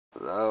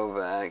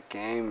Lovac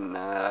game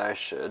night. I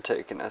should have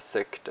taken a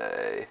sick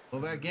day.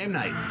 Lovac game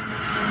night.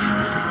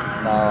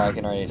 No, I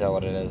can already tell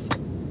what it is.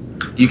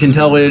 You can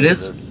tell what it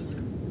is?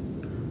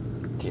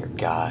 Dear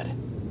God.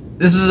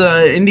 This is an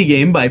indie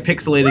game by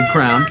Pixelated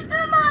Crown.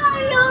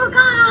 Mario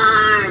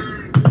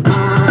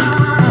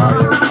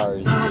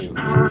Kart 2.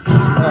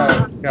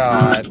 Oh,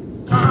 God.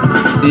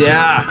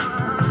 Yeah.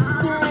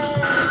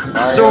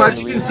 Mario So as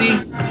you Luigi. can see,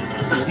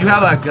 you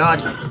have a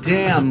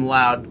goddamn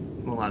loud...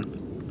 Hold on.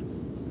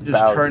 Just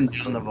Bows. turn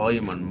down the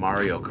volume on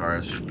Mario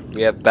Kart.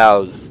 We have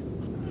Bows.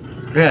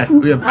 Yeah,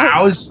 we have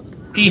Bowser,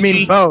 You mean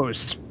Peachy,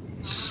 Bose?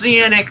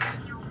 Sonic,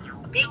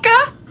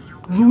 Pika,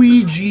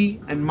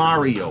 Luigi, and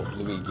Mario.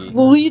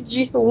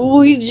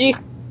 Luigi.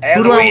 And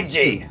Who do I-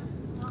 Luigi.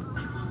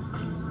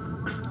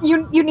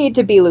 You need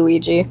to be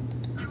Luigi.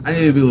 I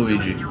need to be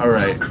Luigi.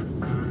 Alright.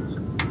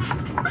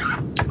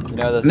 You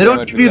know, this They game don't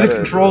would give be you the better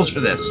controls for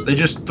this. They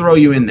just throw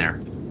you in there.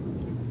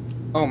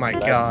 Oh my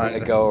Let's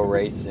God. go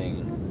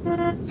racing.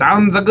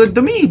 Sounds good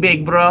to me,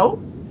 big bro.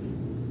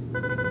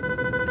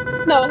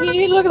 No,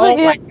 he looks Oh like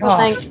my a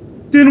God.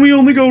 thing. Didn't we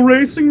only go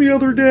racing the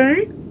other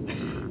day?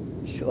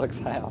 She looks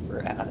high off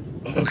her ass.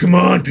 Oh, come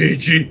on,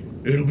 Peachy.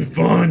 It'll be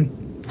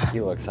fun. He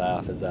looks high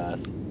off his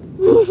ass.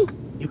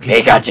 You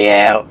can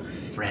Pikachu!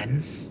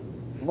 friends.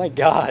 Oh my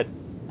God.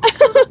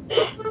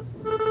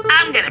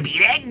 I'm gonna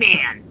beat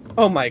Eggman.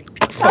 Oh my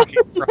fucking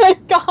Oh my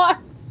god.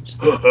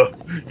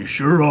 You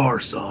sure are,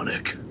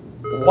 Sonic.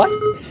 What?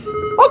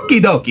 Okie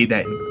dokie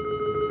then.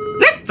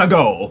 Let's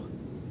go.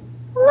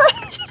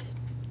 Alright.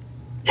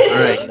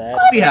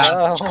 Let's We have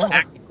go.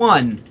 Act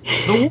 1.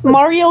 The woods.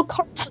 Mario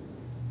Kart.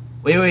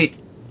 Wait.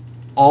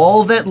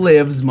 All that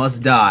lives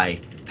must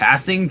die,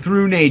 passing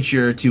through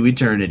nature to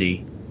eternity.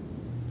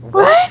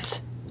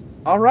 What?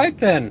 Alright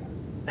then.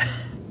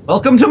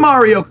 Welcome to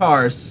Mario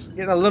Kart.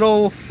 Getting a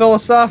little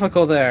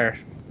philosophical there.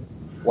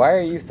 Why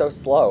are you so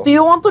slow? Do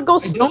you want to go I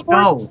don't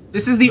know. skateboards?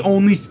 This is the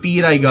only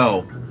speed I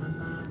go.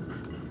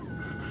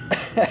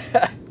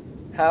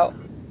 How?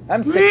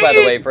 I'm sick, by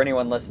the way, for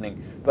anyone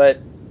listening. But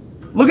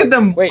Look at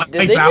them. wait,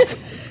 did they wipe out.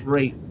 just?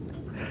 Great.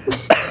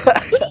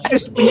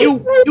 Just when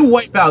you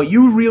wipe out,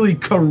 you really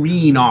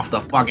careen off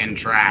the fucking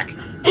track.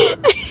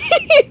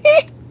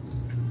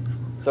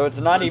 So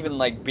it's not even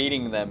like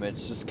beating them.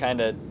 It's just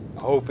kind of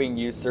hoping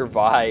you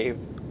survive.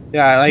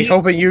 Yeah, like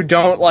hoping you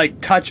don't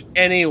like touch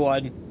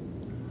anyone.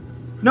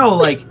 No,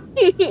 like,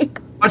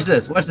 watch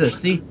this.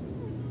 See?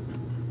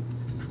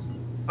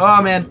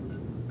 Oh man,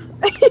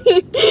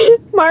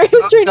 Mario's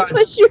trying to God.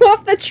 push you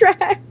off the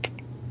track.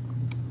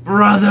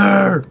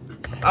 brother!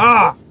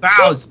 Ah,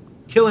 Bows,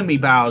 killing me,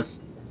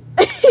 Bows.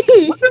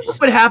 What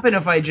would happen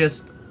if I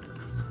just?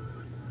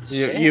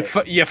 You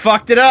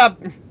fucked it up.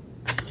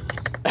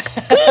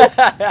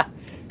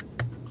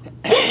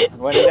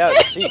 When in doubt,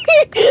 cheat.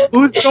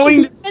 Who's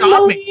going to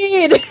stop In me?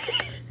 the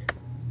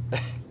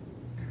lead.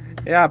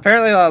 Yeah,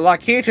 apparently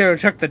Lakito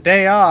took the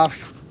day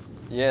off.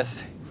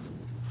 Yes.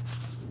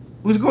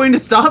 Who's going to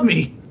stop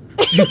me?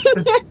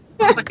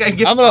 Like I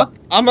get I'm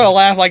gonna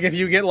laugh like if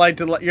you get like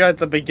you're at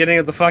the beginning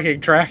of the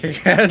fucking track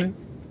again.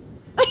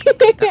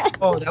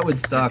 Oh, that would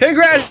suck.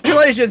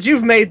 Congratulations,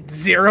 you've made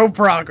 0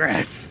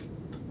 progress.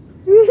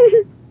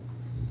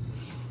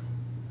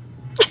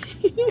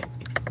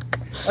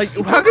 Like,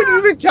 how can you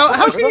even tell?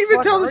 How Where can you the even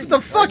fuck tell are this is you?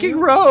 the fucking Are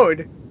you-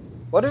 road?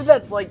 What if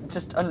that's like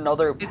just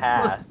another It's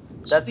path? a That's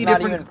slightly not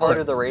different even part color.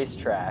 of the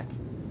racetrack.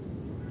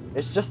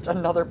 It's just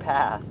another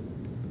path.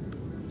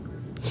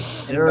 And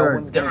There no are,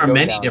 one's there gonna are go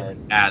many down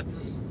different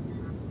paths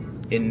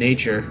in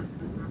nature.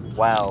 it.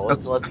 Wow,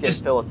 let's get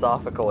Just-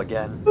 philosophical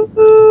again.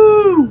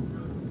 Woo!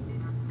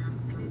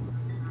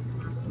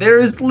 There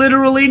is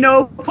literally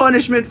no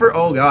punishment for.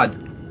 Oh god.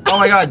 Oh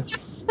my god.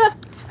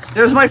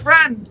 There's my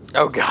friends.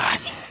 Oh God.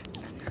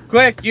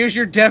 Quick, use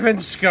your Devon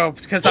scope,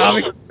 because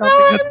obviously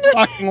something this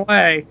fucking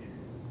way.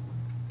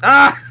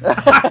 Ah!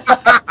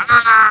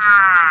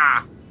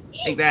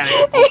 Take that.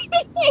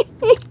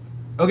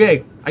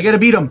 Okay, I gotta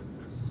beat him.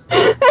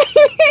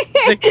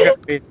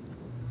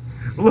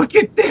 Look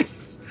at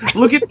this.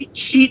 Look at me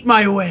cheat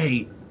my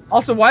way.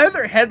 Also, why are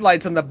there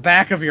headlights on the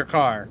back of your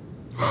car?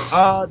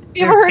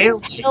 You ever heard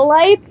of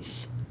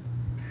taillights?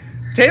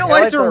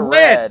 Taillights are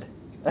red.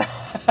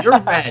 You're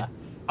red.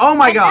 Oh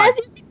my And god. as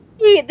you can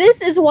see,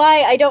 this is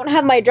why I don't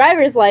have my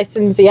driver's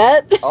license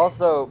yet.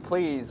 Also,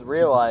 please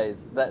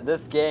realize that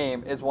this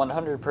game is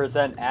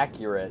 100%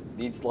 accurate.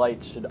 These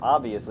lights should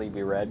obviously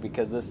be red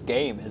because this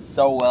game is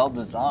so well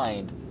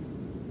designed.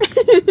 Oh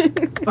my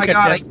Look at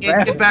god, I them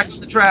can't get back to graphics.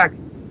 the track.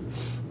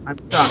 I'm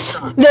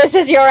stuck. This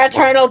is your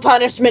eternal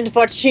punishment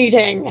for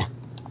cheating.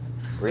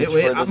 Reach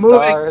Wait, for the I'm moving.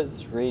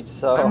 stars, reach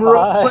so I'm high.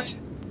 rolling.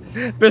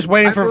 Just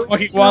waiting I'm for rolling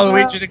fucking around.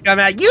 Waluigi to come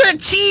out. You're a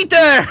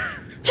cheater!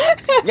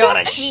 You're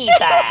a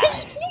cheetah!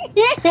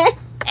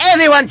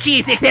 Everyone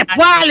cheats except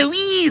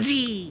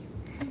Waluigi!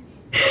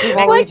 See,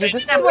 Why Waluigi, this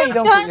is why you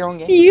don't get your own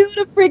game. You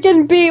to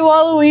freaking be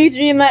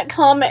Waluigi in that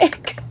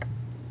comic.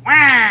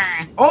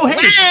 Oh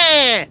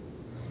hey.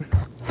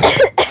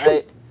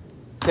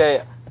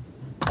 Okay,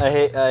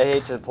 I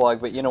hate to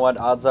plug, but you know what?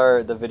 Odds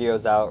are the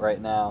video's out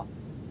right now.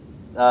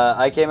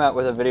 I came out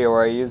with a video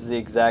where I used the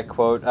exact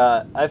quote.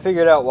 I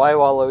figured out why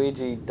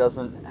Waluigi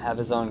doesn't have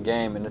his own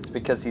game, and it's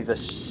because he's a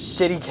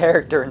shitty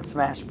character in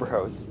Smash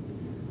Bros.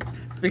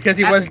 Because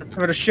he wasn't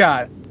given a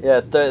shot.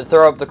 Yeah,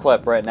 throw up the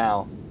clip right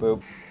now.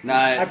 Boop. Nah,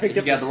 I picked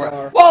you up got the the word.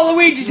 star.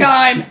 Waluigi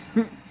time!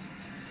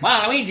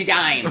 Waluigi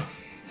time!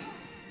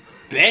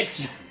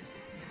 Bitch!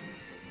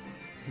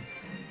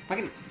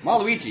 Fucking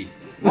Waluigi.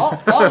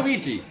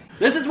 Waluigi.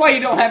 This is why you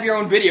don't have your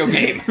own video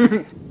game.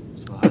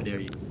 So how dare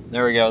you?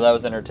 There we go. That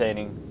was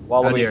entertaining. dare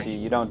Waluigi,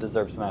 you don't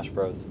deserve Smash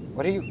Bros.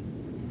 What are you?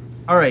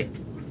 All right.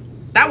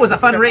 That was a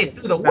fun race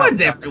through the woods,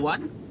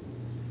 everyone.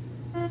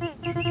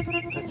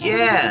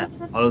 Yeah.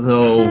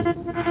 Although,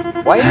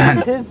 Why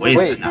is his Wait a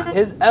wait? minute.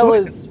 His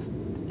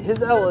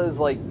L is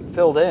like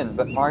filled in,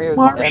 but Mario's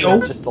Mario? M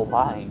is just a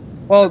line.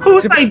 Well,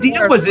 Whose to be idea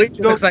fair, was it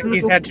to Luigi go looks like through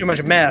he's the had too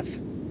much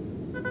meth.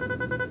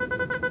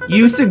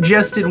 you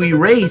suggested we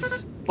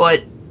race,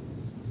 but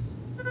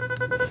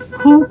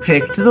who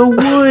picked the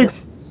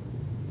woods?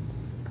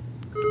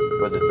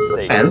 Was it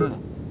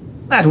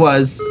Satan? That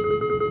was.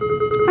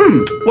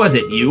 Was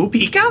it you,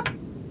 Pika?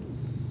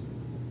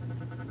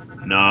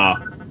 Nah,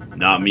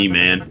 not me,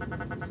 man.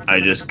 I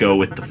just go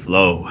with the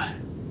flow.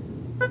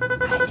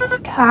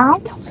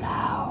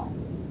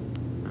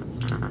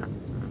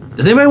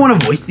 Does anybody want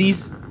to voice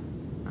these?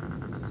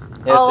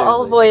 Yeah,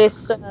 I'll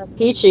seriously. voice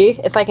Peachy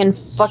if I can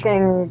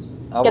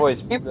fucking. I'll get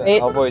voice the name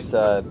right.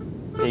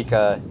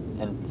 Pika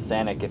and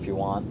Sonic if you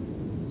want.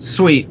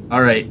 Sweet.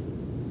 All right.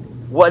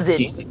 Was it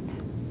Jeez.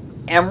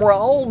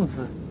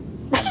 emeralds?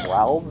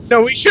 Emeralds?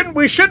 No, we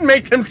shouldn't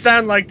make them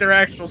sound like their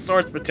actual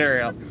source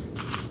material.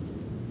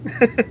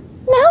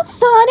 No,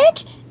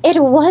 Sonic, it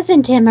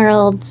wasn't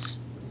emeralds.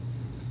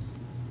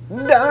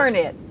 Darn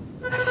it!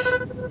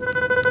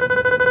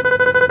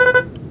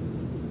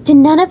 Do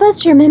none of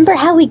us remember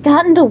how we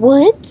got in the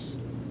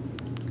woods?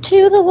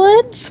 To the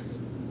woods?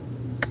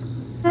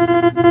 Where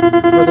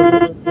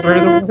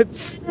are the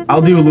woods?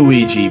 I'll do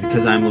Luigi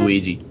because I'm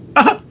Luigi.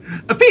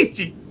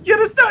 Peachy,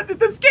 you started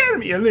to scare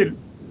me a little.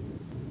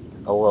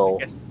 A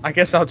little. I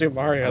guess I'll do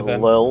Mario A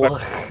then. little.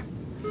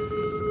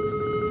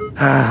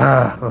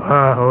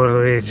 Oh,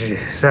 Luigi,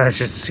 such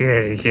a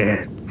scaredy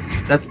cat.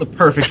 That's the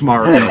perfect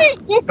Mario.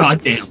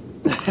 God damn.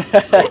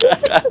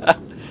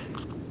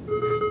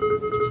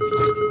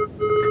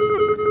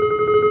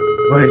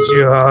 What'd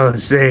you all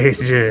say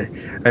to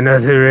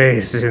another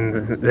race in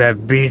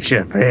that beach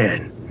up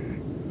ahead?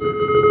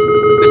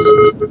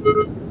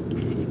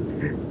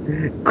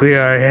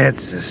 Clear our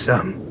heads or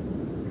something.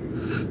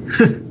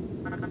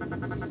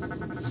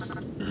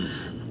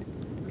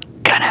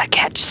 Gonna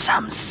catch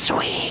some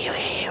sweet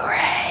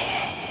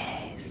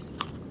rays.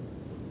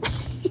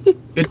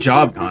 Good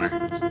job, Connor.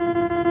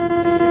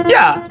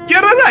 Yeah,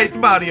 you're right,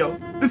 Mario.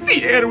 The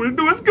sea air will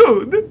do us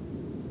good.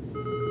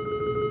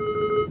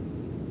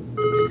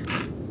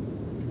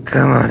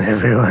 Come on,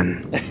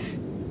 everyone.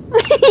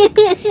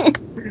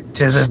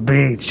 To the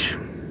beach.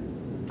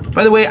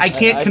 By the way, I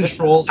can't I just-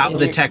 control how can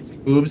the you- text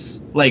moves.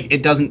 Like,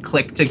 it doesn't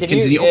click to Can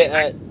continue.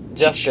 you,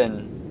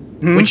 Justin?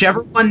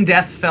 Whichever one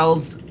death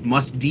fells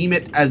must deem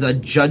it as a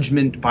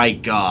judgment by The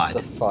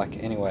God. fuck.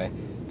 Anyway,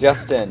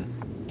 Justin,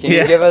 can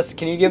Yeah. you give us?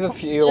 Can you give a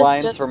few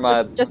lines from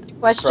just a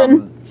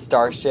question. from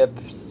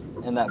Starships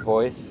in that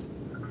voice?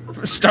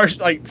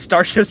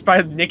 Starships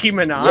by Nicki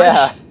Minaj?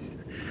 Yeah.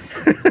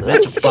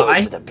 Let's Go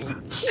fly. to the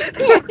beach.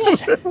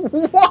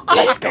 What?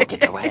 Let's go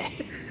get away.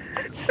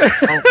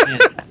 Oh, man.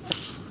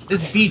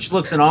 This beach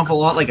looks an awful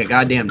lot like a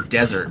goddamn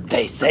desert.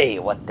 They say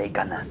what they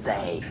gonna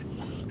say.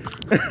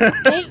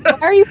 Hey, why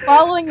are you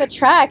following the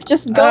track?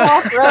 Just go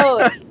off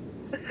road.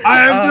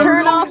 I'm the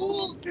Turn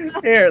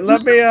off. Here,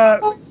 let me,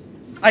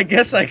 I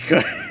guess I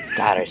could.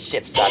 Start a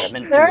ship, start them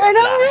into Turn a fly.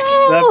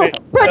 around. Let me-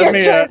 Put let your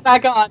me, chain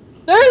back on.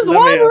 There's Let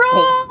one me, pull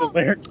wrong. the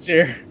lyrics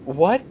here.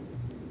 What?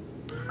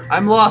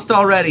 I'm lost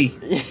already.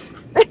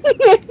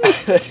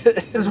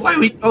 This is why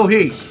we. Oh,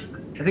 hey.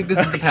 I think this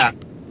is the path.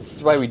 This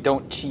is why we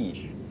don't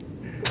cheat.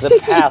 The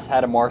path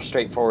had a more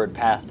straightforward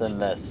path than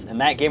this, and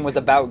that game was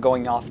about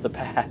going off the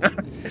path.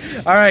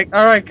 All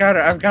right, Connor,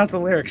 I've got the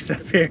lyrics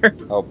up here.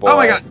 Oh boy. Oh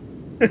my god.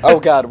 Oh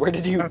god, where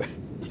did you?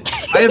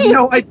 I have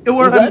no idea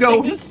where Was I'm that thing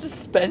going. just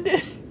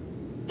suspended?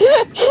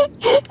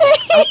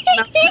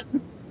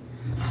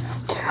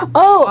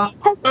 Oh,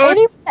 has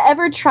anyone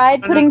ever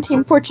tried putting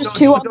Team Fortress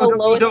 2 on the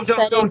lowest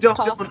settings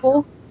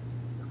possible?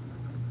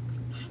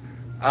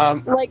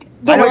 Like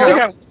the I don't think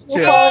lowest I-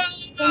 visual quality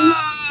settings?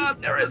 Ah,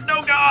 there is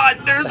no God.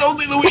 There's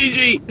only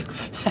Luigi.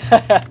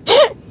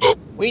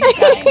 We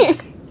time.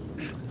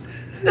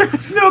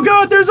 There's no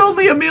God. There's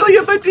only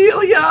Amelia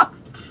Bedelia.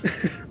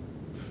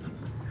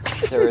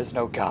 There is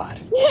no god.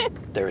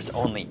 There is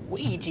only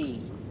Ouija.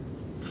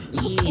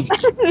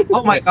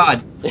 Oh my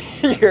God.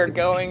 You're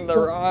going the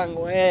wrong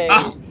way.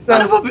 Oh,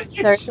 son of a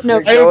bitch. There's no.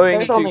 You're going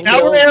There's to only. Now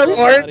kill we're airborne.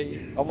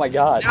 somebody. Oh my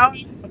god. Now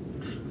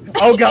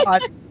Oh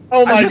god.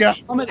 Oh my I'm god.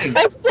 just plummeting.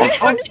 I said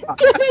Oh, to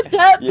the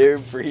depths.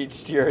 You've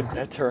reached your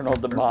eternal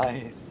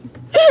demise.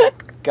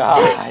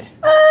 God.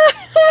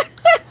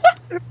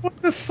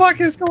 What the fuck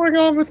is going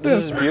on with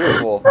This is this?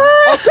 beautiful.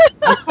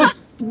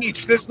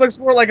 beach. This looks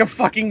more like a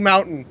fucking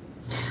mountain.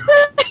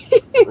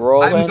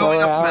 Rolling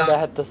going up around mountain.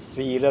 at the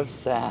speed of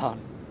sound.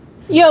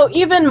 Yo,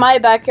 even my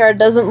backyard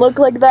doesn't look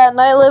like that, and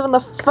I live in the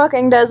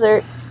fucking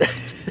desert.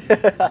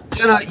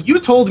 Jenna, you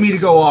told me to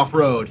go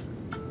off-road.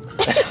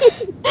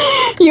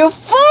 You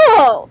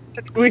fool!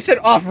 We said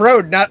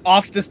off-road, not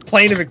off this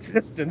plane of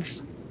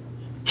existence.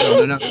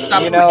 No.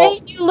 Stop. You know- Hey,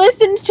 you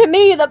listened to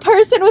me, the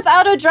person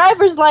without a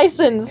driver's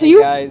license. Hey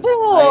You guys,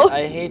 fool!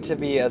 I hate to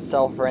be a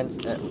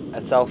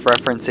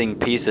self-referencing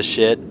piece of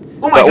shit.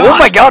 Oh my but, god! oh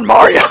my god,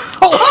 Mario!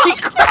 Holy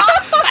crap!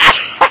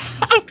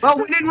 Well,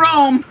 when in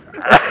Rome.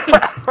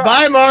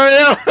 Bye,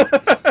 Mario!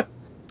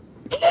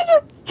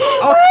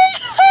 Oh,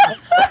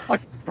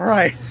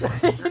 Right.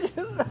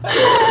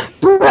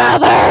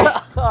 Brother!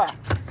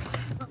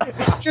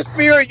 Just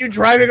me or are you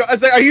driving? I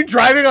was like, are you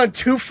driving on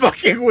 2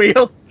 fucking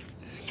wheels?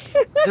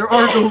 there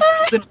are no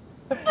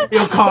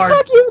real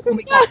cars.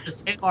 Only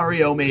cars and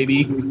Mario,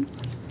 maybe. I need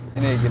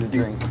to get a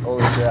drink.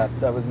 Holy crap,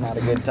 that was not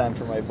a good time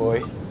for my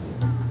voice.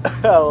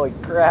 Holy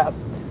crap.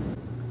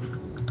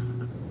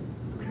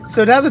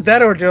 So now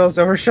that ordeal is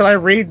over, shall I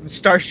read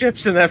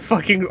Starships in that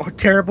fucking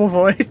terrible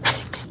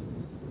voice?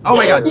 Oh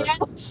my god.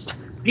 Yes!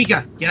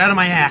 Pika, get out of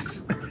my ass.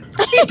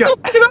 Pika, get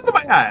out of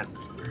my ass.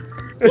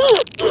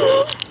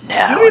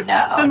 No.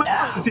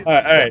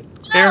 Alright.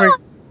 Here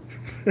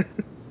we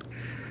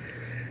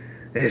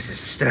This is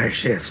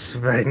Starships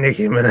by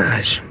Nicki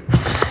Minaj.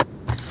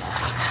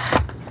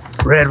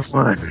 Red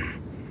 1.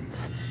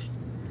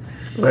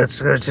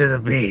 Let's go to the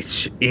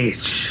beach.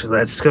 Each.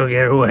 Let's go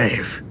get a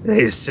wave.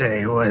 They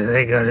say, what are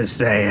they gonna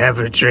say? Have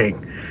a drink.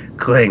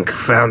 Clink.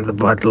 Found the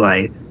Bud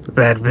Light.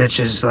 Bad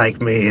bitches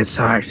like me, it's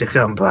hard to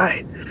come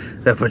by.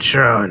 The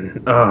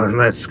Patron. Oh, and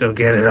let's go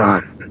get it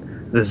on.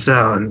 The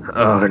zone.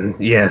 Oh, and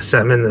yes,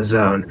 I'm in the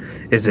zone.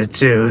 Is it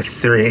 2,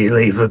 3?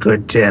 Leave a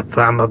good tip.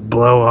 I'ma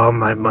blow all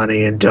my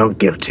money and don't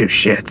give 2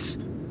 shits.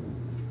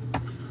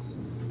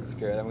 That's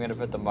good. I'm gonna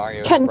put the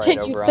Mario sprite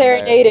Continue over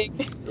serenading. on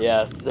there.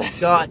 Yes.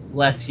 God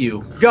bless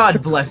you.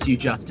 God bless you,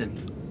 Justin.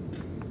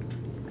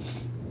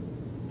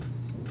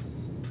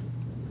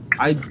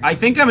 I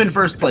think I'm in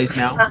first place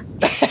now.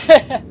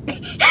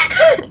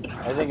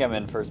 I think I'm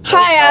in first place.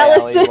 Hi, Allie.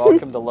 Allison.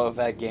 Welcome to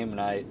Lovac Game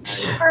Night.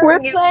 We're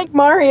playing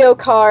Mario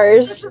This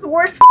Cars. is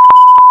worse.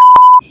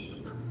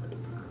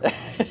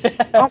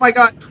 Oh my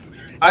god.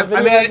 Our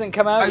video mean, hasn't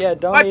come out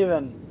yet. Don't what?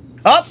 even.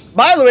 Oh,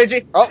 bye,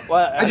 Luigi. Oh,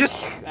 well,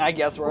 I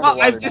guess we're Well,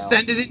 underwater I've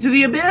descended into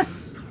the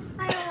abyss.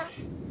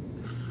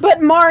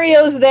 But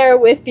Mario's there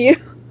with you.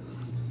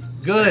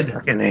 Good.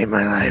 Fucking hate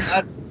my life.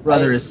 That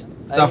brother is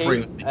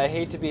suffering. I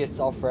hate to be a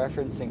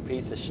self-referencing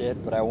piece of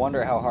shit, but I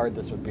wonder how hard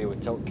this would be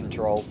with tilt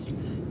controls.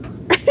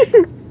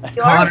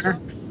 Connor.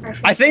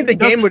 I think the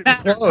game would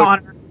Doesn't matter, implode.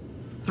 Connor.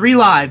 3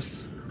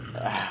 lives.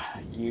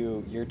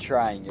 You're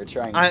trying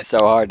I- so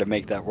hard to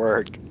make that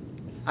work.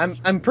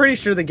 I'm pretty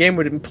sure the game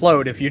would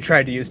implode if you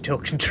tried to use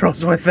tilt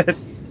controls with it.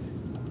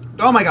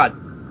 Oh my god.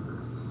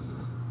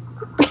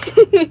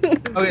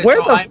 Okay, Where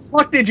so the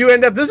fuck did you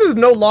end up? This is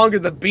no longer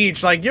the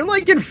beach. Like, you're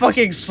like in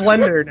fucking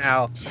Slender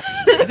now.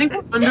 I think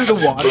we're under the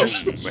water.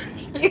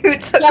 You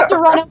took You have to a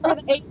run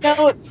over the 8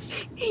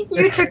 notes.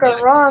 you took a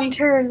wrong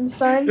turn,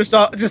 son. Just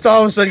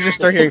all of a sudden, you just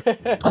start hearing.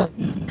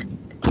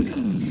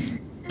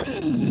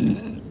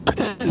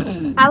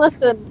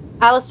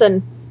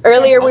 Allison.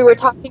 Earlier we were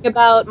talking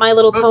about My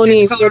Little Oh, Pony.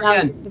 change color Weird Al.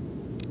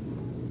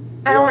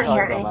 again. I don't want to Talk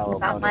hear about anything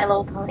about My My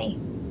Little Pony.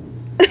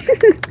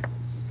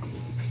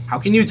 How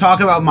can you talk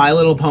about My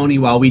Little Pony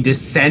while we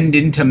descend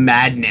into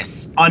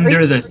madness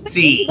under the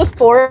sea? The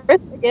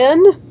forest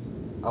again?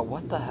 Oh,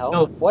 what the hell?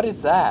 No. What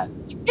is that?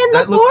 In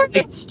That the looks like-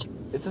 forest!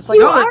 Is this like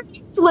You No, are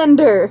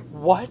Slender.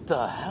 what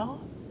the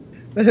hell?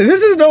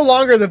 This is no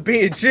longer the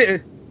beach.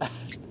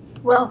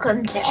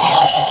 Welcome to.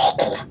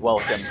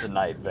 Welcome to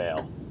Night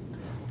Vale.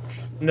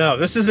 No,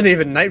 this isn't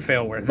even Night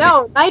Vale worthy.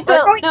 No, Night We're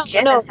Vale. going No, to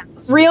Jenna's no.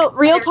 house.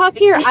 Real talk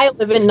here. I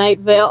live in Night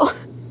Vale.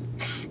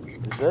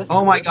 Is this?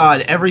 Oh my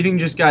god, everything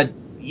just got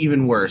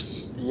even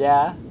worse.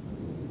 Yeah.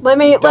 Let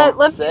me Don't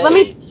let say.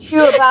 me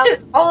tell you about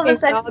All of a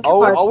sudden- dog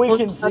Oh, park. all we We'll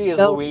can not see is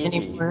go Luigi.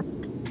 anymore.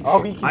 Oh,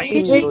 we can I-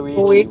 see Luigi? Luigi.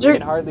 Luigi? We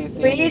can hardly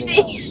see anything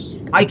else.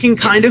 I can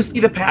kind of see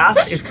the path.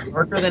 It's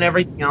darker than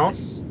everything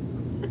else.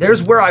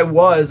 There's where I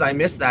was. I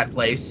missed that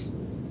place.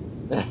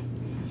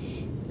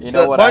 You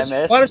know So what why I don't you-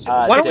 missed? why don't you-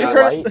 why don't we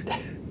turn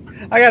daylight.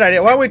 I got an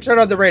idea. Why don't we turn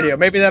on the radio?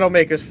 Maybe that'll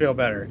make us feel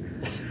better.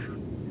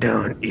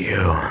 Don't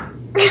you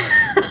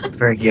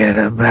forget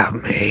about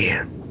me.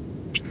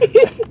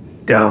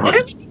 Don't. I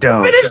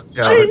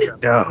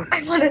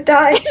want to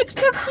die.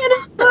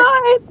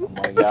 Oh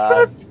my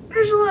god.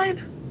 finish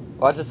line.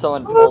 Watch if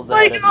someone pulls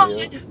ahead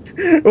of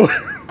you.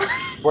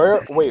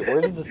 Wait,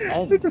 where does this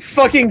end? The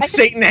fucking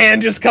Satan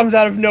hand just comes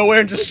out of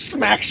nowhere and just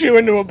smacks you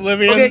into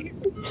oblivion. Okay.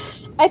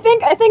 I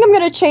think I'm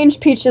gonna change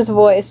Peach's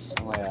voice.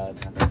 Oh my god.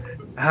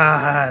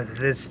 Ah,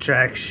 this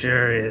track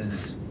sure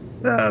is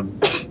going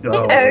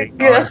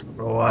Yeah. on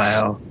for a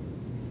while.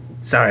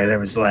 Sorry, there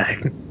was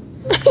lag.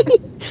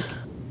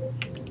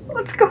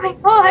 What's going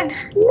on?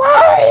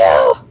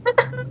 Mario!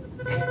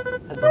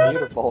 That's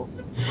beautiful.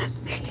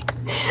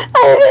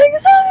 I think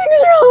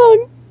something's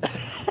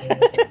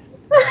wrong.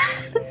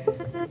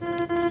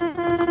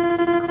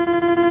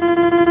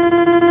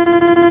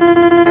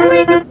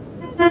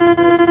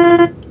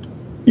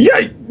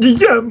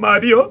 Yeah,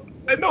 Mario.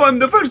 I know I'm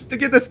the first to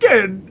get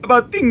scared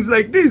about things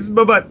like this,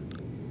 but...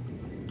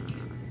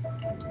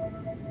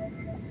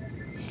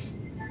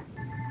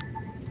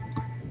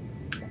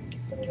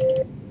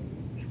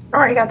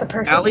 Already got the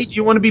perfect. Allie, do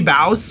you want to be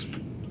Bows?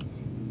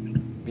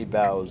 Be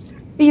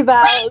bows. Be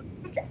bad.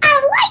 It's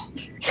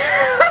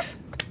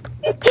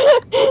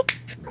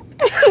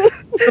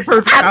the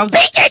perfect Bows.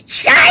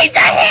 Shines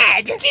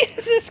ahead!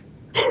 Jesus.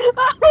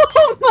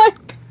 Oh my.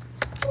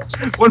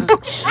 What the-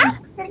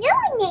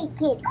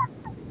 Illuminated.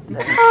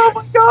 Oh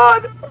my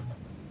god!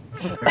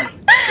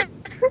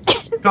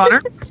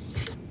 Connor?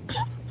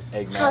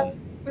 Eggnog.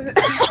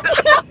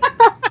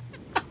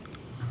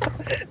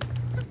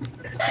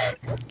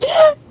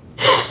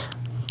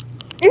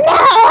 No,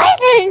 I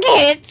think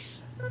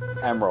it's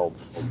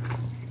Emeralds.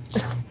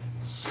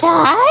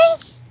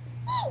 stars.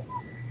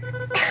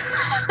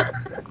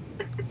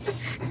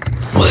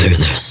 Why are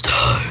there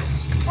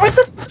stars? What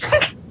the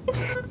fuck?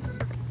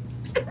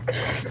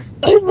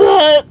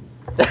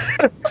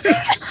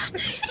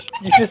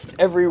 You just,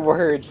 every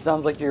word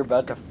sounds like you're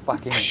about to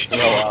fucking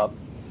throw up.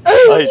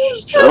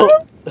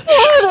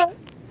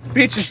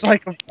 Peach is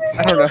like,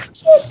 I don't know.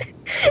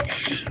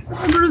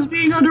 Connor is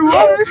being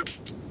underwater.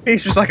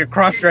 Peach is like a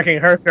cross-dresking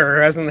hooker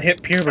who hasn't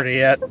hit puberty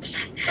yet.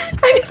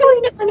 I'm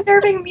playing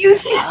unnerving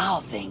music. All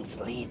things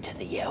lead to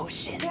the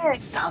ocean Yeah. in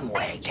some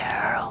way,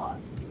 girl.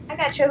 I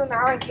gotta show them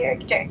my own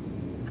character.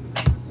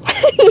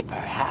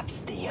 Perhaps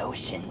the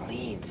ocean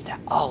leads to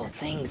all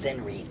things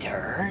in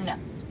return.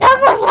 Shut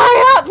the fuck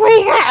up,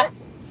 Rika!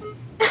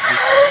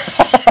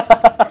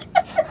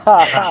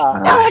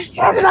 No one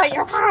cares about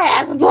your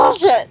high-ass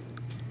bullshit!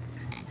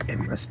 It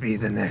must be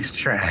the next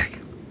track.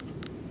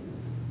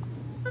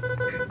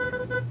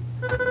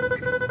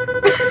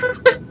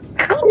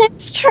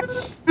 Next try.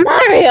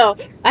 Mario,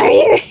 are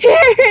you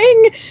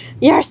hearing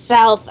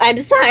yourself? I'm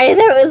sorry,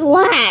 there was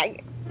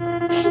lag.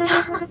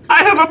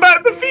 I have a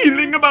bad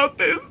feeling about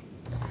this.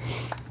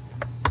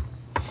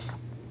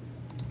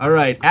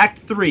 Alright, Act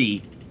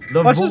 3.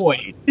 The Watch this-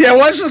 Void. Yeah,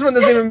 watch this one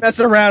doesn't even mess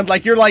around.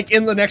 Like, you're like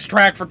in the next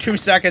track for 2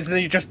 seconds, and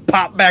then you just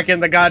pop back in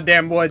the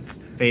goddamn woods.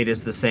 Fate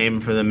is the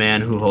same for the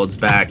man who holds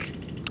back.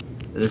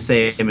 The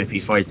same if he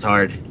fights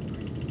hard.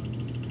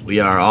 We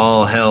are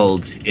all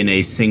held in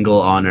a single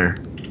honor.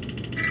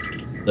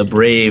 The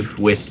brave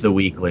with the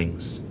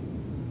weaklings.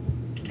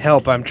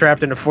 Help, I'm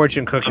trapped in a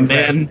fortune cookie.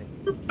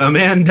 A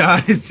man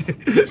dies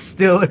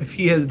still if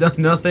he has done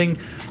nothing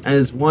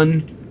as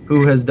one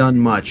who has done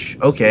much.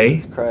 Okay.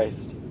 Jesus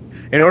Christ.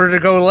 In order to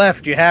go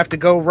left, you have to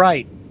go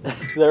right.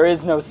 There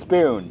is no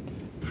spoon.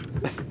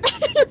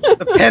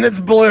 The pen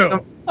is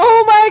blue.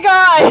 Oh my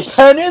gosh!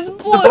 Pen is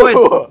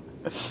blue!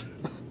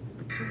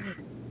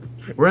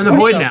 We're in the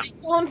void now. I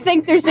don't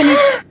think there's any.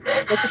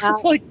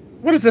 It's like,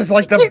 what is this,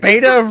 like the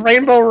beta of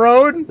Rainbow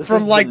Road? This is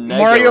From the like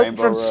Mega Mario, Rainbow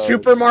from Road.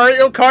 Super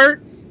Mario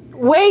Kart?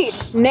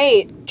 Wait,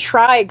 Nate,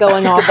 try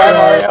going off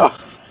Goodbye, on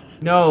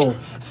Mario.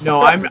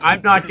 No,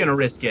 I'm not gonna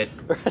risk it.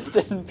 Rest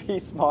in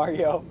peace,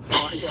 Mario.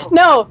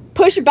 No,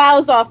 push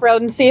Bow's off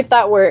road and see if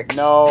that works.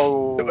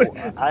 No.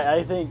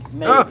 I think,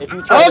 Nate, Oh. if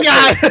you try Oh, to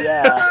God. push,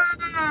 yeah.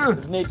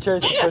 If Nate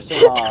tries to push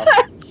him off.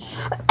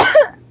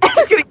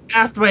 Just getting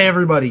asked by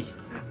everybody.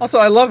 Also,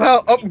 I love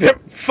how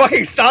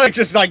fucking Sonic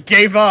just like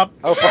gave up.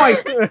 Oh,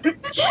 fuck.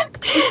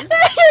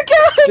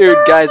 Dude,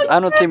 guys, I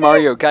don't see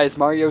Mario. Guys,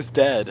 Mario's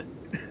dead.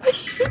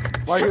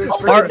 Mario's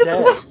freaking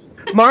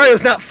dead.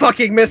 Mario's not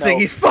fucking missing, No.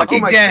 he's fucking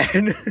Oh my-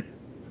 dead.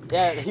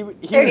 Yeah, he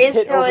There was is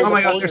hit no over Oh the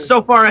my god, shoulder. they're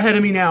so far ahead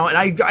of me now, and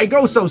I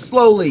go so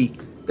slowly.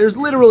 There's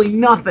literally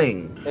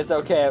nothing. It's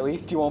okay, at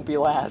least you won't be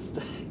last.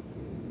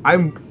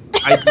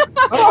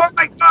 Oh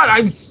my god,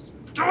 I'm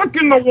stuck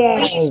in the wall.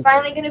 He's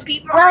finally gonna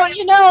beat Mario. Well,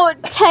 you know,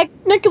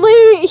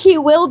 technically he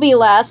will be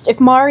last if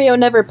Mario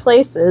never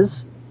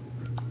places.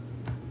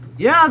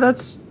 Yeah,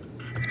 that's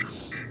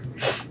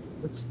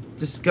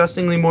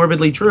disgustingly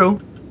morbidly true.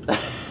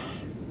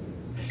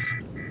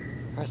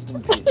 Rest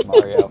in peace,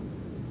 Mario.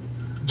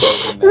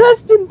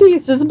 Rest in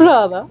pieces,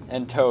 brother.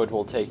 And Toad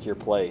will take your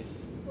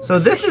place. So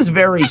this is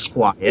very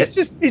quiet. He's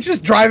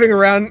just driving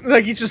around,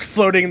 like he's just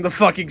floating in the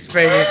fucking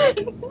space.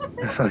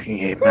 I fucking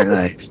hate my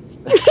life.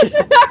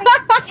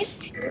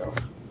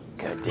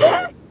 God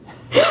damn it.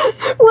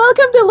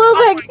 Welcome to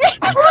Lovac.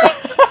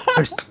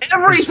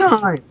 Every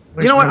time.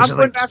 Where's You know what, I'm Mozambique's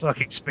going back-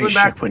 fucking going spaceship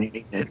back. when you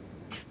need it.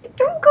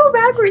 Don't go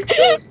backwards.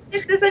 Please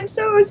finish this. I'm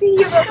so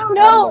OCD.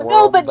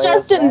 No, but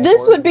Justin,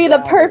 this would be the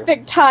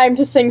perfect time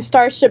to sing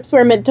Starships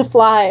Were Meant to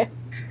Fly.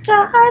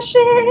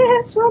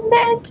 Starships were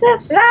meant to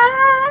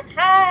fly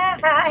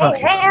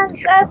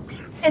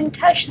and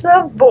touch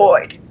the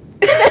void.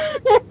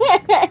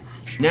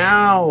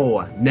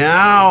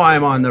 Now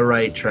I'm on the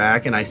right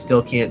track, and I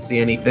still can't see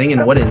anything.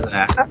 And what is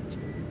that?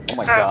 Oh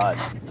my god.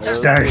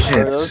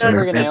 Starships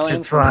are meant to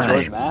fly.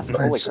 Holy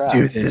Let's crap.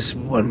 do this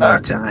one more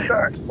time.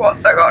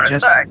 What they're gonna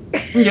Just- say.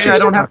 Yeah, I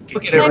don't have to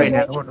look at it right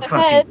now. I don't want to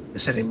fucking do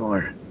this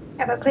anymore.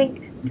 Have a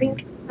clink,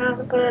 clink,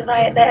 Bud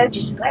Light.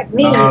 That's like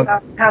me.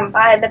 So come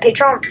by the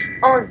Patreon.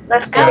 On,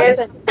 let's go.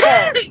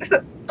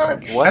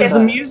 What Has the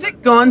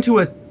music gone to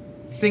a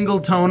single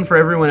tone for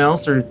everyone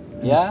else, or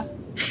Yeah.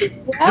 Does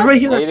everybody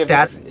hear that Wait,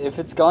 stat? if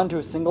it's gone to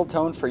a single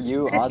tone for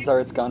you, odds are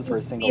it's gone for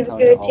a single Leave a tone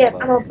to good all tip. of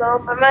I'm gonna us. blow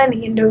my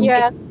money and do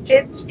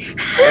shits.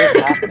 What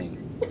is happening?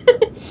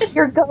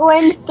 You're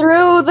going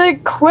through the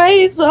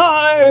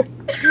quasar.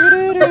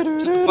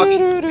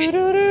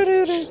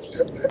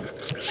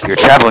 You're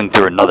traveling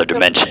through another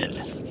dimension.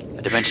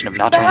 A dimension of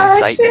not only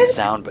sight and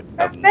sound, but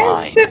of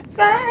mind.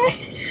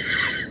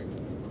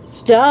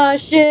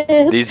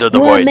 Starships. These are the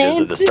were voyages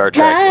meant of the to Star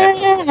Trek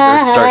or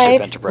Starship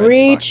fly. Enterprise.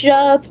 Reach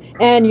up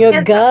and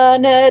you're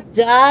gonna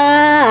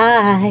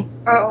die.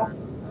 Oh.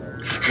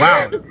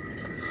 Wow.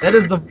 That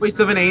is the voice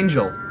of an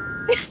angel.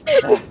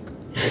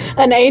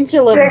 An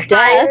angel of You're death.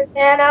 higher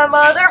than a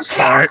mother.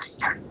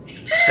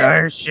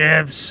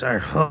 Starships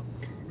are.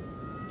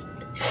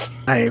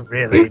 I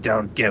really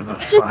don't give a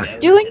Just fuck.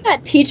 doing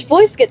that Peach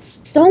voice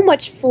gets so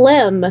much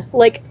phlegm,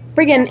 like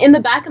friggin' in the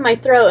back of my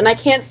throat, and I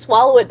can't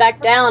swallow it back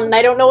down, and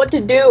I don't know what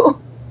to do.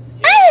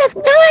 I have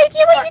no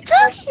idea what you're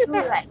talking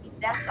about.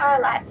 That's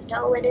our life.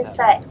 No one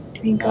inside.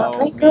 Twinkle,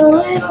 twinkle,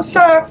 little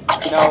star.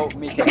 No,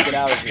 Mika, get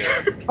out of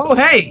here. Oh,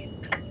 hey!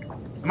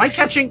 Am I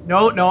catching?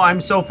 No, I'm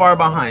so far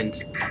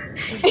behind.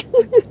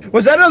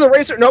 Was that another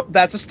racer? Nope,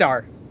 that's a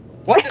star.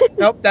 What?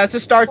 Nope, that's a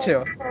star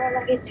too.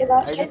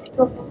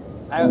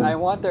 I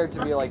want there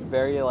to be like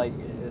very like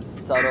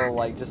subtle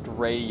like just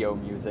radio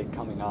music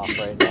coming off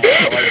right now.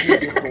 Like you're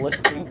just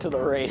listening to the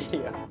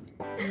radio.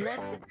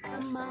 Let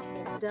the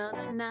most of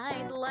the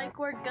night like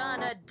we're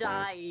gonna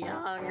die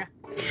young.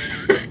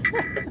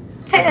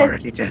 I'm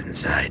already dead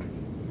inside.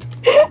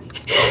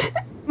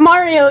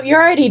 Mario,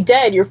 you're already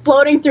dead. You're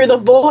floating through the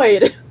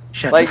void.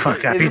 Shut Like, the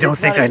fuck up. it- You don't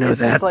it's think not- I know it's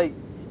that. just like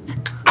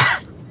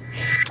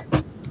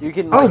you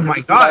can. Oh Like, my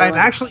just god, I'm silent-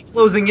 actually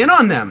closing in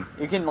on them.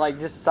 You can like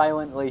just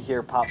silently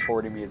hear Pop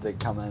 40 music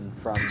coming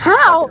from the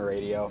How? fucking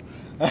radio.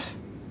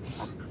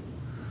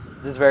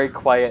 Just very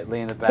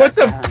quietly in the back. What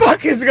the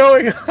fuck is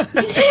going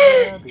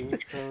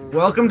on?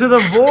 Welcome to the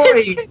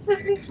void.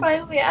 Kristen's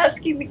finally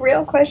asking the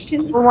real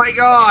question. Oh my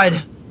god.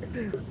 I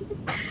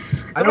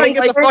Somebody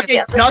don't get the like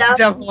fucking dust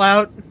devil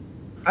out.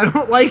 I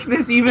don't like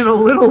this even a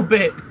little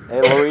bit.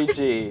 Hey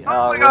Luigi,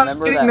 Oh my God,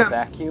 remember I'm hitting that them.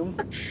 vacuum?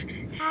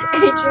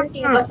 A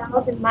journey of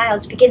 1,000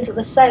 miles begins with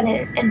a sudden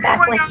and back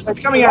Oh my God, it's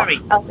coming at me.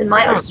 1,000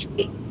 miles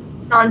straight,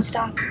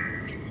 non-stop.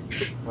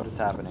 What is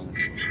happening?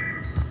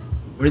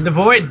 We're in the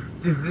void.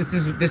 This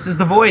is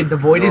the void. The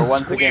void We're is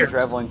once again squares.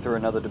 traveling through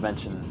another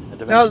dimension. A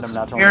dimension No, of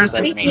not only squares sight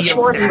and We and medium each sound,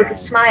 one but with a mind.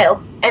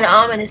 smile, an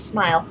ominous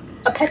smile,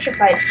 a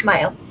petrified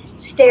smile,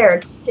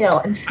 stared still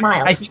and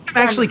smiled. I think I'm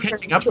Sun actually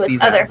turns catching up to to its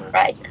these other assholes.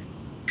 horizon.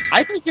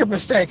 I think you're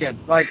mistaken.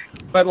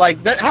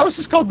 How is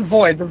this called the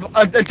void?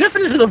 A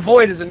definition of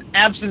void is an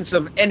absence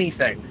of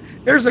anything.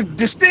 There's a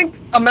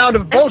distinct amount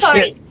of I'm bullshit.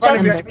 sorry, in front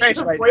of Justin, your are face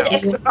you a right void now.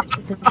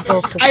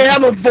 expert? I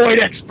am a void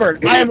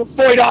expert. I am a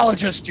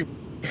voidologist. You.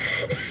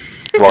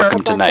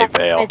 Welcome to Night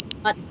Vale.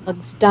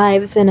 Bugs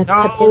dives in a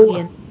No.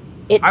 pavilion.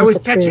 It I was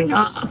catching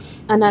disapproves. up.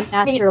 An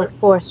unnatural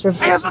force I have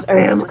reverses a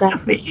Earth's family to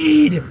gravity.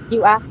 feed.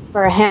 You ask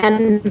for a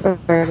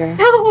hamburger.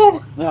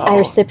 No. No. I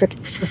reciprocate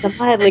with a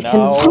mildly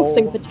No.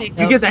 convincing You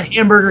potato. get that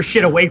hamburger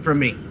shit away from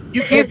me.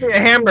 You gave me a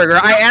hamburger.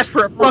 I asked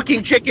for a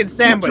fucking chicken That's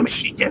what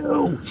sandwich. you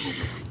do.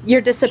 Your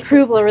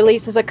disapproval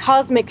releases a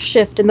cosmic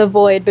shift in the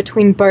void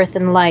between birth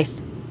and life.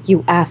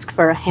 You ask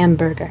for a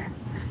hamburger.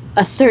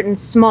 A certain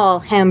small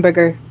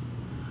hamburger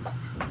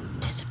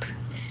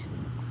disapproves.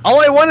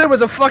 All I wanted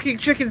was a fucking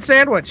chicken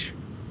sandwich.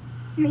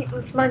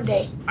 Meatless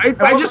Monday. I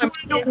just want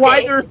to know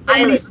why there are so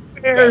many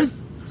squares.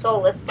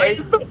 Soulless Why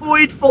is Thursday. the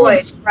void full of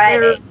Void Friday.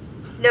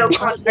 squares? No It's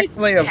cosmic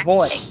actually a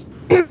void.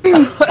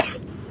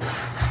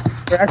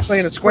 We're actually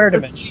in a square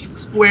dimension. These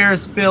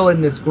squares fill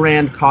in this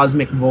grand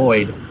cosmic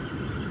void.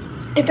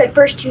 If at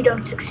first you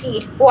don't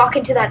succeed, walk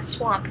into that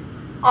swamp.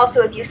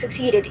 Also, if you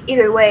succeeded,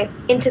 either way,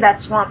 into that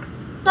swamp.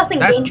 Nothing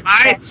That's dangerous. my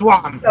can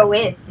swamp. Go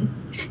in.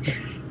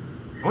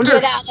 I wonder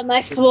Get if- out of my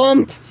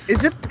swamp!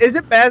 Is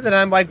it bad that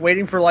I'm like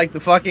waiting for like the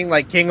fucking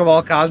like King of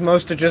all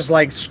Cosmos to just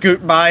like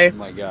scoot by Oh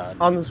my god.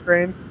 on the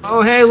screen?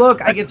 Oh, hey,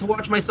 look! I get to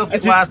watch myself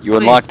get last You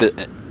place. unlock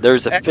the.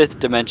 There's a fifth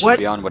dimension What?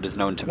 beyond what is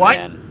known to What?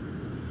 man.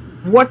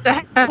 What the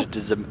heck? It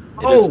is a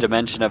Oh.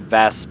 dimension of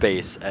vast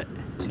space, and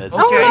as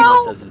Okay.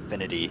 timeless as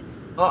infinity.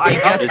 Well, I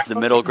guess It's the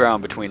middle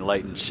ground between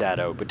light and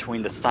shadow,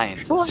 between the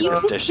science of Well, you can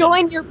superstition,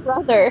 join your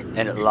brother.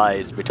 and it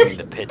lies between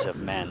the pit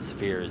of man's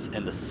fears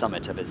and the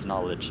summit of his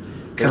knowledge.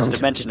 There's a Come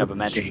dimension to of me.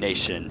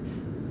 imagination.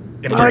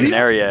 It Buddy. is an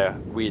area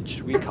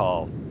which we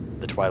call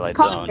the Twilight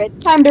Connor, Zone. it's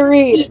time to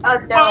read.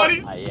 The unknown.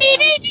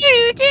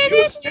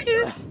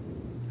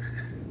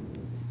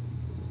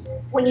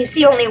 When you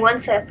see only one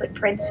set of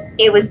footprints,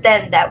 it was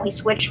then that we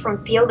switched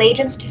from field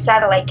agents to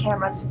satellite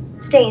cameras.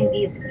 Stay in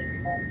view,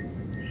 please.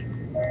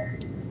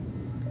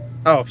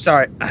 Oh,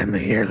 sorry. I'm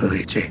here,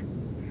 Luigi.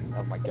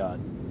 Oh my god.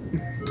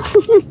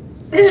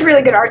 This is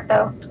really good art,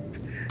 though.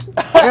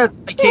 Yeah, it's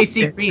by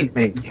Casey It's Green.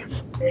 me.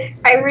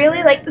 I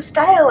really like the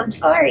style. I'm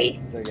sorry.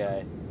 It's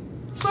okay.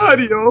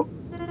 Mario,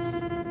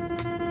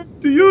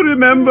 do you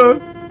remember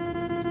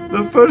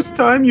the first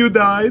time you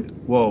died?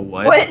 Whoa,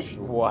 what?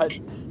 What?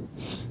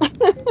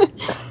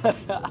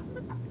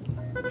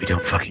 We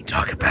don't fucking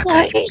talk about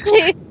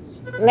that.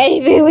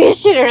 Maybe we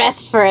should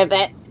rest for a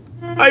bit.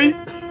 I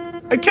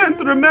can't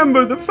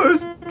remember the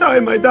first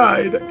time I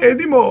died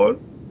anymore.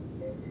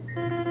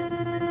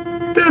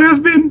 There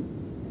have been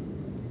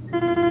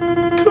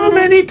too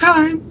many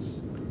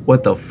times.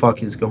 What the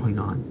fuck is going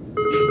on?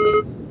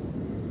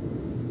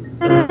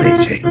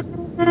 Luigi.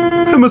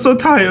 I'm so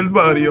tired,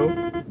 Mario.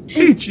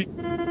 Peachy.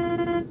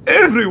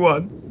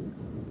 Everyone.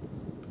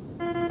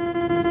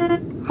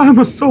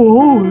 I'm so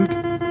old.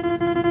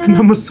 And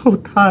I'm so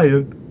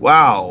tired.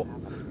 Wow.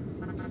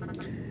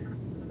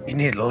 You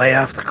need to lay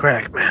off the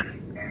crack, man.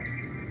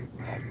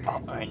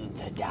 Born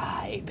to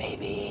die,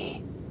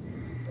 baby.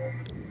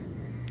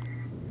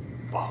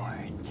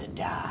 Born to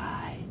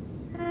die.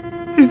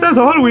 Is that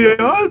all we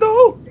are,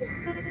 though?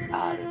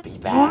 I'll be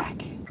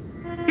back.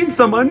 In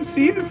some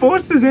unseen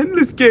forces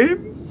endless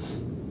games?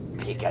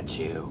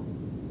 Pikachu.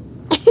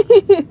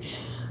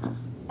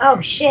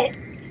 Oh shit.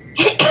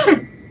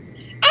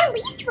 At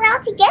least we're all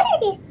together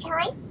this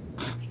time.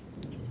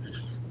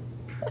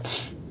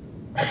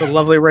 The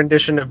lovely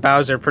rendition of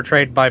Bowser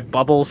portrayed by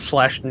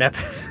Bubbles/Nep.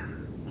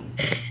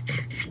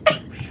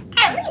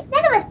 At least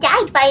none of us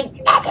died by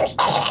another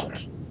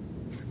stand.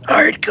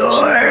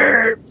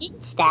 Hardcore!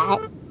 It's that.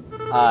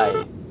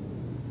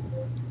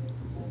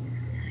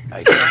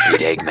 I can't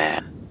beat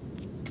Eggman.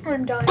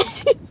 I'm done.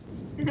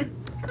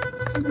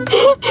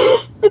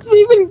 It's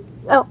even.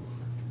 Oh.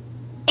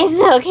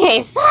 It's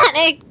okay,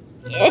 Sonic.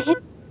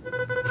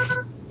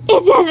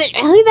 It doesn't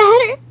really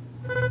matter.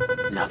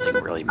 Nothing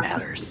really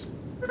matters.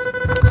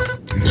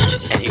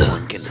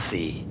 Anyone can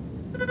see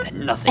that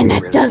nothing And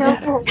that really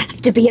doesn't matters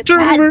have to be a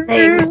bad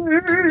thing.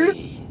 to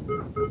me.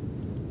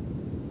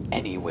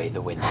 Any way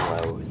the wind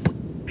blows.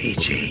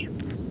 Peachy.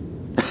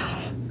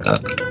 Oh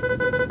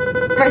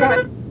my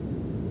god.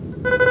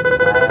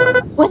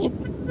 What if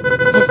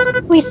this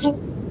we serve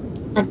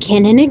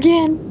again and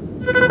again?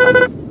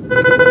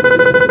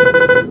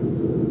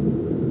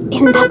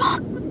 Isn't that all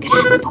you could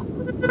ask for?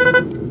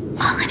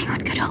 All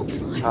anyone could hope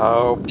for.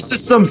 Oh, This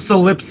is some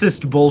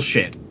solipsist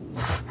bullshit.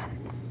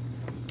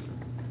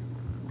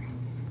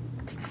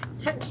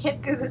 I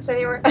can't do this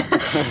anymore.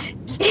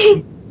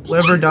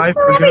 Ever die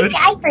for Whoever good?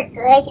 died for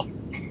good.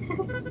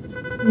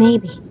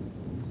 Maybe.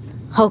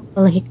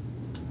 Hopefully.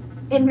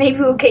 And maybe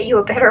we'll get you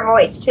a better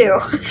voice too.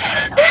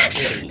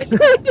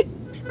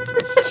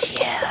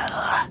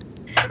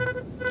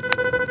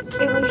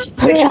 Maybe we should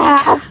switch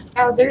to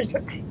Bowser's.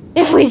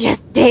 If we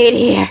just stayed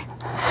here,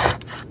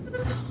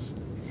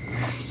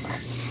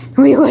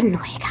 we wouldn't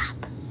wake up.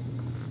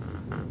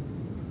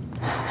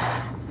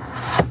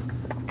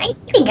 I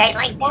think I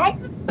like that.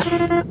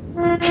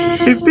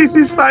 If this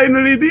is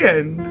finally the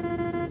end,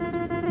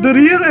 the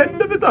real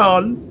end of it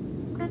all,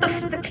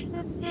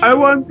 I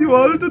want you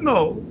all to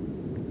know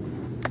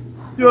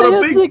you're I a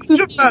had big sex with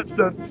bunch of you.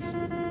 bastards.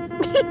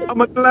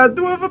 I'm glad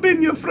to have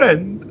been your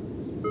friend.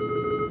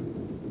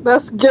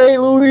 That's gay,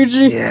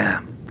 Luigi.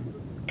 Yeah,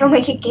 Don't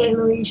make it gay,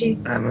 Luigi.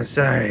 I'm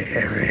sorry,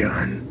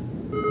 everyone.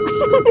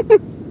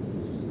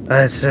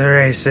 Let's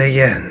race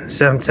again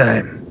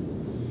sometime.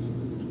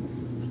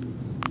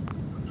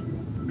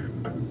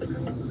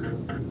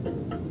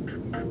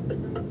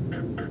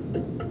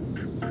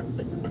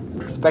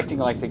 expecting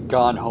like the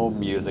Gone Home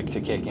music to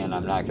kick in,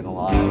 I'm not gonna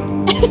lie.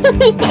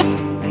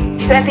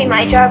 Should that be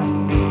my job?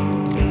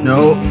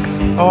 No.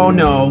 Oh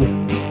no.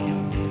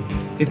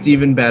 It's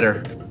even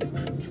better.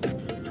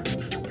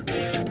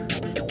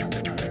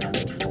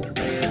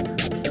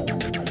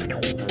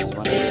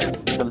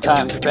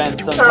 Sometimes, Ben,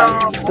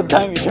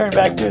 sometimes you turn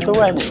back to the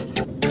wind.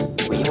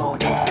 We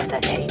won't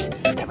hesitate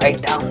to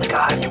break down the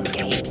garden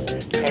gates.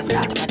 There's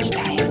not much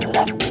time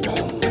left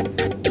today.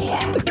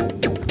 Yeah.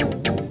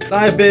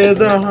 Life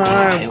is a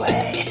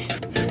highway.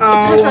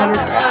 I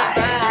wanna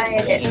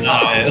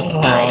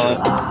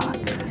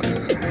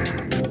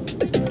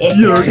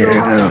You're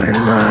going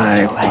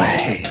my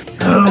way.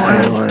 I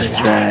wanna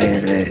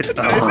drive it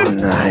all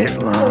night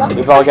long.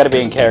 We've all got to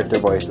be in character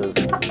voices.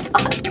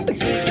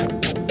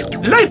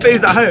 Life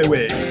is a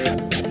highway.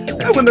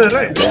 I wanna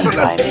ride.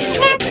 By me,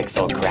 a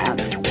pixel crown,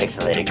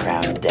 pixelated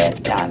crown,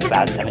 death time,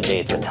 about 7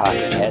 days with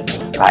talking heads.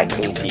 By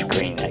Casey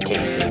Green,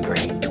 Casey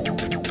Green.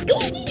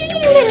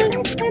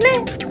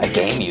 A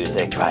game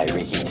music by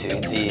Ricky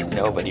Tootsies,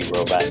 Nobody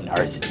Robot, and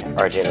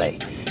RJ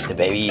Lake. The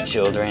Baby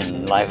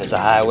Children, Life is a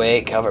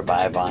Highway, covered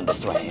by Vonda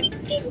Swain.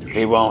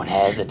 We won't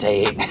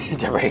hesitate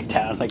to break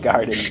down the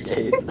garden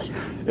gates.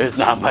 There's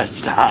not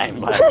much time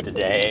left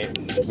today.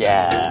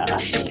 Yeah.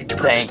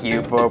 Thank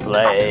you for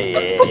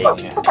playing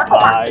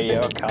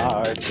Mario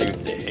Kart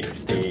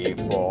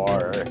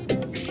 264.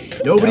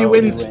 Nobody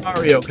wins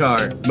Mario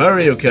Kart.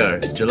 Mario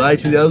Kart, July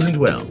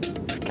 2012.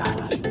 God.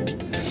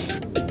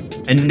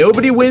 And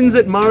nobody wins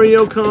at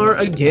Mario Kart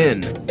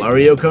again.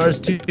 Mario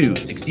Kart 2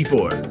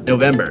 64,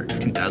 November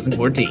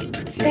 2014.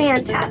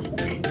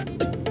 Fantastic.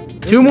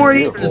 2 more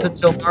beautiful. years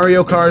until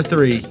Mario Kart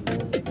 3.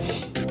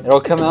 It'll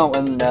come out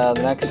when the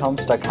next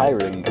Homestuck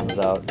Hyrule comes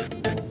out.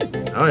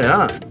 Oh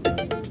yeah.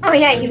 Oh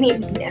yeah, you mean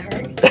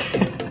never?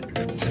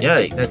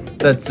 Yeah,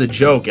 that's the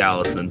joke,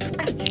 Allison.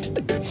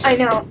 I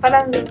know, but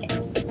I'm thinking.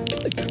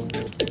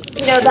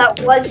 You know,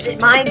 that was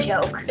my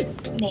joke,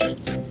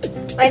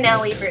 Nate. By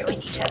now we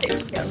ruined each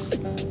other's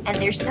jokes, and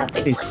there's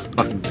nothing. These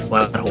fucking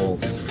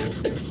buttholes.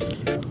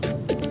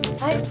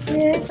 Life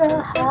is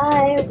a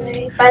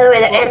highway. By the way,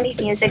 the ending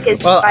music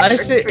is Well, by I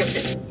see-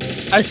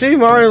 I see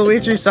Mario,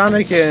 Luigi,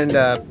 Sonic, and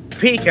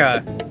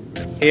Pika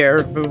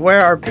here, but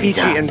where are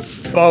Peachy and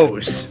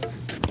Bose?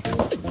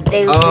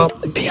 They Oh,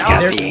 Pika.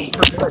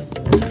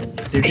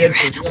 they're dead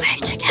for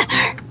real.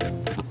 Together.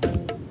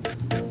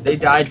 They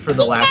died for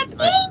the last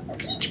time.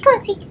 Peach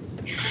pussy.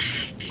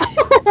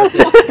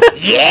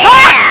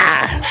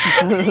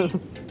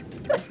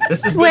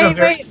 This has been a Wait,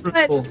 very wait,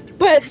 fruitful.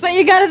 But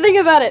you gotta think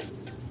about it.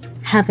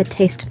 Have a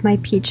taste of my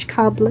peach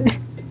cobbler.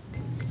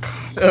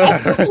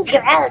 That's fucking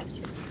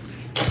gross.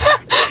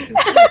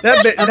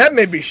 That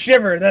made me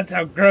shiver. That's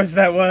how gross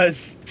that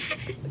was.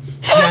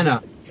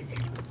 Jenna,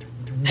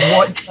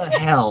 what the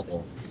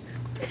hell?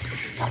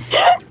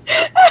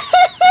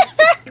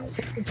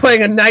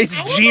 Playing a nice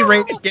I don't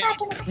G-rated know, game.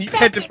 fucking You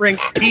had to expect bring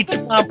Peach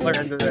Cobbler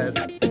into this.